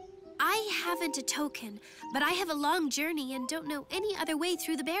 I haven't a token, but I have a long journey and don't know any other way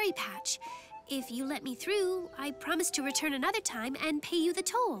through the berry patch. If you let me through, I promise to return another time and pay you the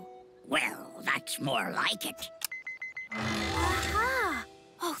toll. Well, that's more like it. Aha!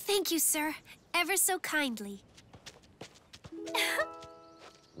 Oh, thank you, sir. Ever so kindly.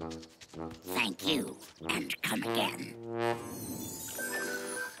 Thank you, and come again.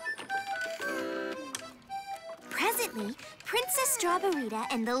 Presently, Princess Strawberita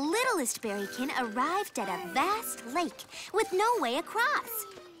and the littlest berrykin arrived at a vast lake with no way across.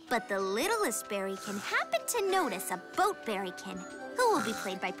 But the littlest berrykin happened to notice a boat berrykin, who will be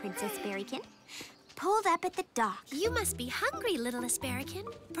played by Princess Berrykin, pulled up at the dock. You must be hungry, littlest berrykin.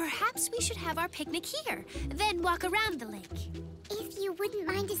 Perhaps we should have our picnic here, then walk around the lake. If you wouldn't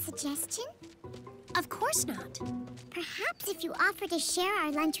mind a suggestion? Of course not. Perhaps if you offer to share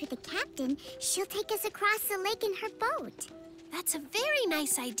our lunch with the captain, she'll take us across the lake in her boat. That's a very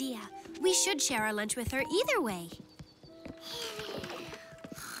nice idea. We should share our lunch with her either way.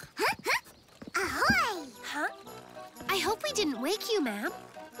 Ahoy! Huh? I hope we didn't wake you, ma'am.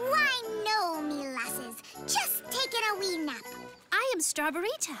 Why, no, me lasses. Just taking a wee nap. I am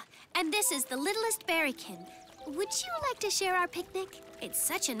Strawberita, and this is the littlest berrykin. Would you like to share our picnic? It's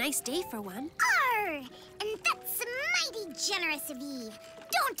such a nice day for one. Arr! And that's mighty generous of ye.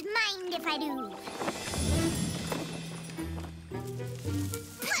 Don't mind if I do.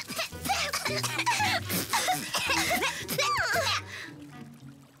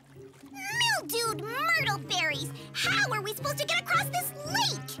 Mildewed myrtle berries! How are we supposed to get across this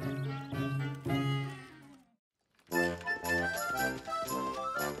lake?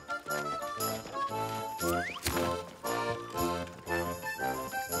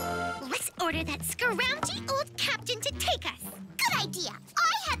 Let's order that scroungy old captain to take us. Good idea.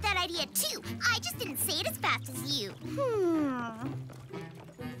 I had that idea too. I just didn't say it as fast as you.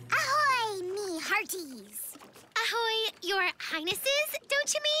 Ahoy, me hearties. Ahoy, your highnesses,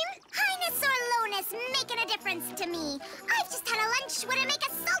 don't you mean? Highness or lowness, making a difference to me. I've just had a lunch. Would I make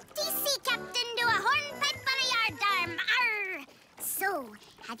a salty sea captain do a hornpipe on a yardarm? Arr! So,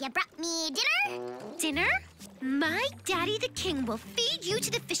 have you brought me dinner? Dinner? My daddy the king will feed you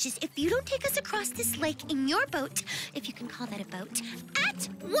to the fishes if you don't take us across this lake in your boat, if you can call that a boat, at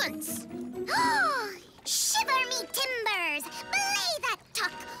once. Shiver me timbers! Belay that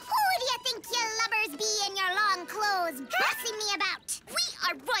talk! Who do you think you lubbers be in your long clothes bossing me about? We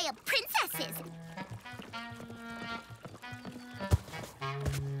are royal princesses.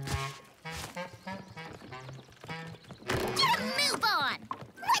 Get a move on!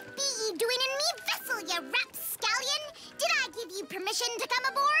 What be ye doing in me vessel, you rapscallion? Did I give you permission to come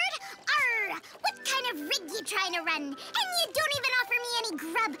aboard? Arr! What kind of rig you trying to run? And you don't even offer me any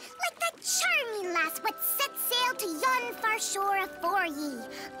grub, like that charming lass what set sail to yon far shore afore ye.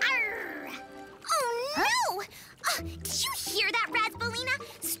 Arr! Oh, no! Did you hear that, Raspberina?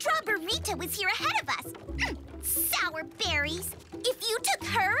 Strawberita was here ahead of us. Sour berries. If you took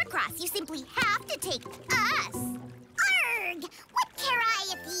her across, you simply have to take us. Arrgh! What care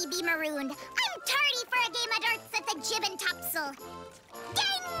I if ye be marooned? I'm tardy for a game of darts at the jib and topsail.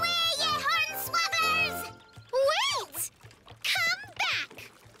 Gangway, ye hornswogglers! Wait! Come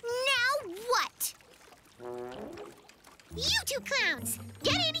back! Now what? You two clowns,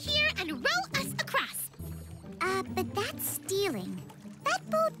 get in here and row us across. But that's stealing. That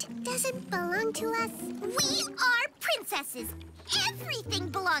boat doesn't belong to us. We are princesses. Everything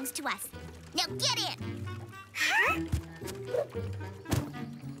belongs to us. Now get in. Huh?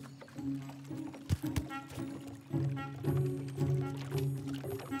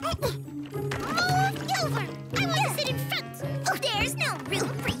 Move over! I want to sit in front. Oh, there's no room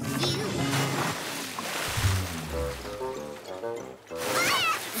for you.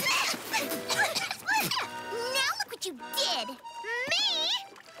 Now look what you did. Me?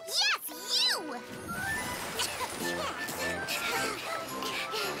 Yes, you!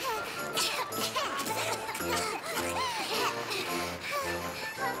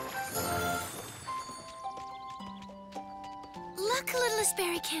 Look, littlest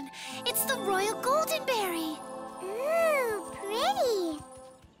berrykin. It's the royal goldenberry. Ooh, pretty.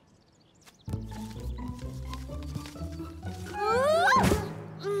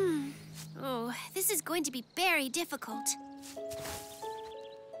 Oh, this is going to be very difficult.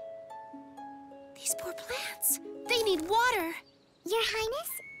 These poor plants. They need water. Your Highness,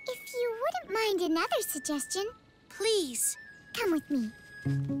 if you wouldn't mind another suggestion. Please. Come with me.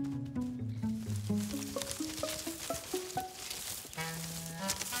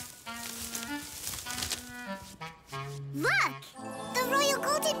 Look! The royal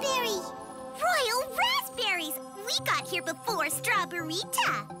goldenberry! Royal raspberries! We got here before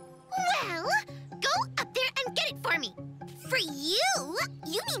Strawberryta. Well, go up there and get it for me. For you?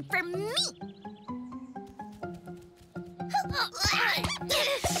 You mean for me?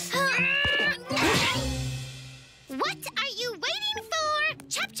 What are you waiting for?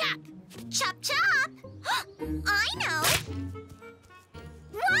 Chop chop! Chop chop! I know!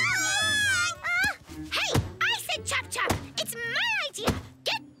 Hey, I said chop chop! It's my idea!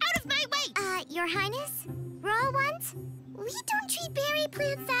 Get out of my way! Your Highness? Royal ones? We don't treat berry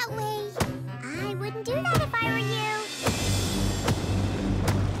plants that way. I wouldn't do that if I were you.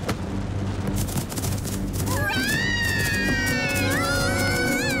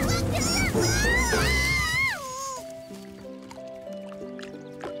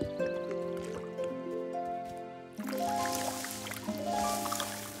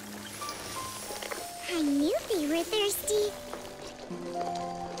 I knew they were thirsty.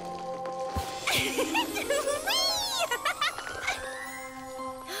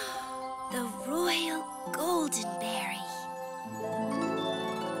 The royal goldenberry.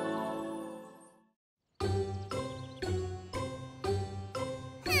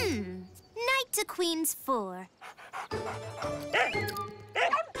 Knight to Queen's 4.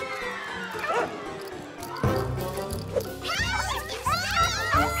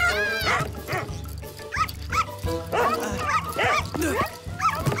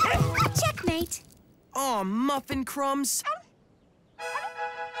 Checkmate. Aw, muffin crumbs.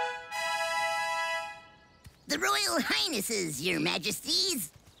 The Royal Highnesses, Your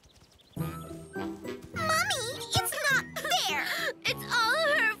Majesties. Mommy, it's not fair. It's all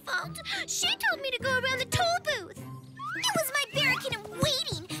her fault. She told me to go around the toll booth. It was my barricade in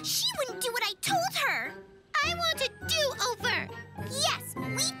waiting. She wouldn't do what I told her. I want a do-over. Yes,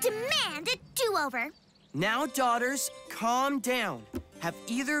 we demand a do-over. Now, daughters, calm down. Have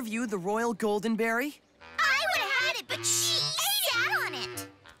either of you the royal goldenberry? I would have had it, but she sat on it.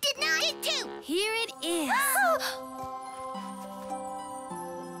 Didn't I? Did too. Here it is.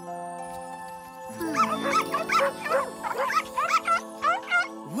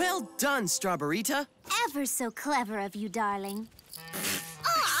 Well done, Strawberryta. Ever so clever of you, darling.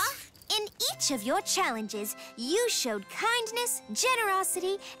 In each of your challenges, you showed kindness,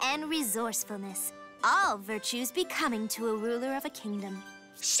 generosity, and resourcefulness. All virtues becoming to a ruler of a kingdom.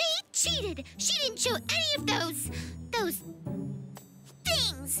 She cheated. She didn't show any of those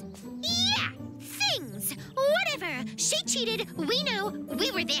things. Yeah, things. Whatever. She cheated. We know.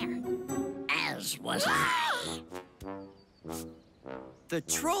 We were there. As was I. The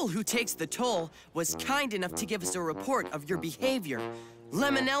troll who takes the toll was kind enough to give us a report of your behavior.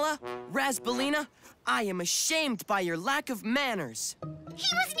 Lemonella, Raspberella, I am ashamed by your lack of manners.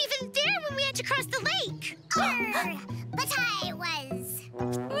 He wasn't even there when we had to cross the lake. But I was.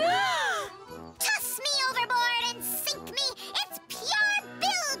 Toss me overboard and sink me. It's pure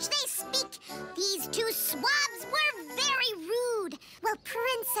bilge they speak. These two swabs were very rude. Well,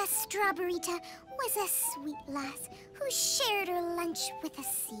 Princess Strawberryta was a sweet lass who shared her lunch with a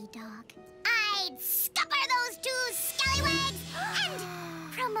sea dog. I'd scupper those two scallywags and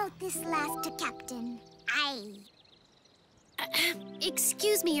promote this lass to captain. Aye.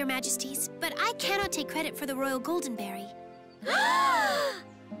 Excuse me, Your Majesties, but I cannot take credit for the royal goldenberry.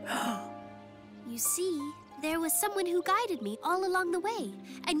 You see, there was someone who guided me all along the way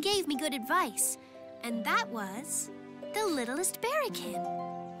and gave me good advice. And that was the littlest berrykin.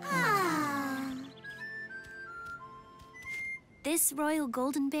 This royal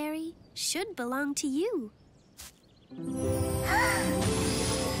goldenberry should belong to you.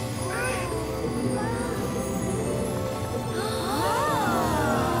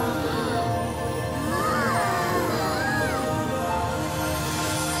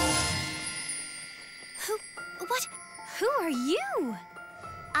 Who are you?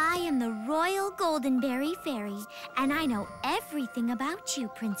 I am the Royal Goldenberry Fairy, and I know everything about you,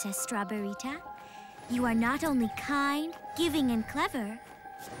 Princess Strawberryta. You are not only kind, giving, and clever,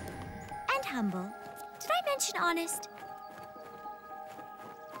 and humble. Did I mention honest?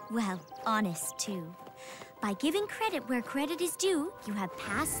 Well, honest, too. By giving credit where credit is due, you have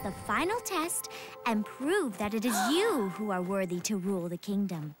passed the final test and proved that it is you who are worthy to rule the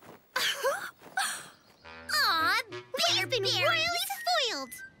kingdom. Aw, they've been royally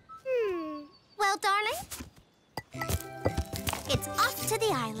spoiled. Well, darling, it's off to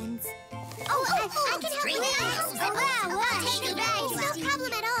the islands. I can help you out. Wow, take the bags. No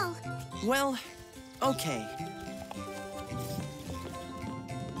problem at all. Well, okay.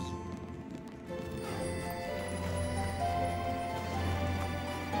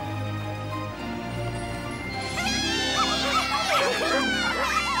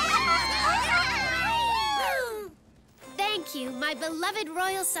 Thank you, my beloved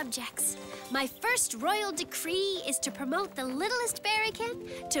royal subjects. My first royal decree is to promote the littlest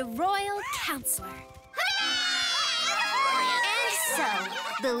berrykin to royal counselor. And so,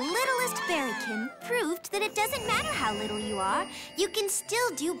 the littlest berrykin proved that it doesn't matter how little you are, you can still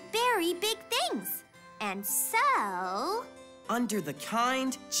do very big things. And so... Under the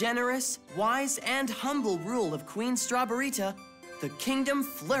kind, generous, wise, and humble rule of Queen Strawberryta, the kingdom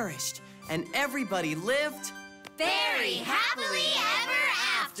flourished, and everybody lived... very happily ever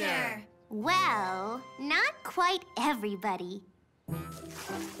after. Well, not quite everybody.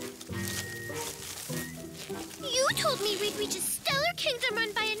 You told me we'd reach a stellar kingdom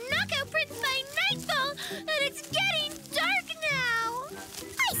run by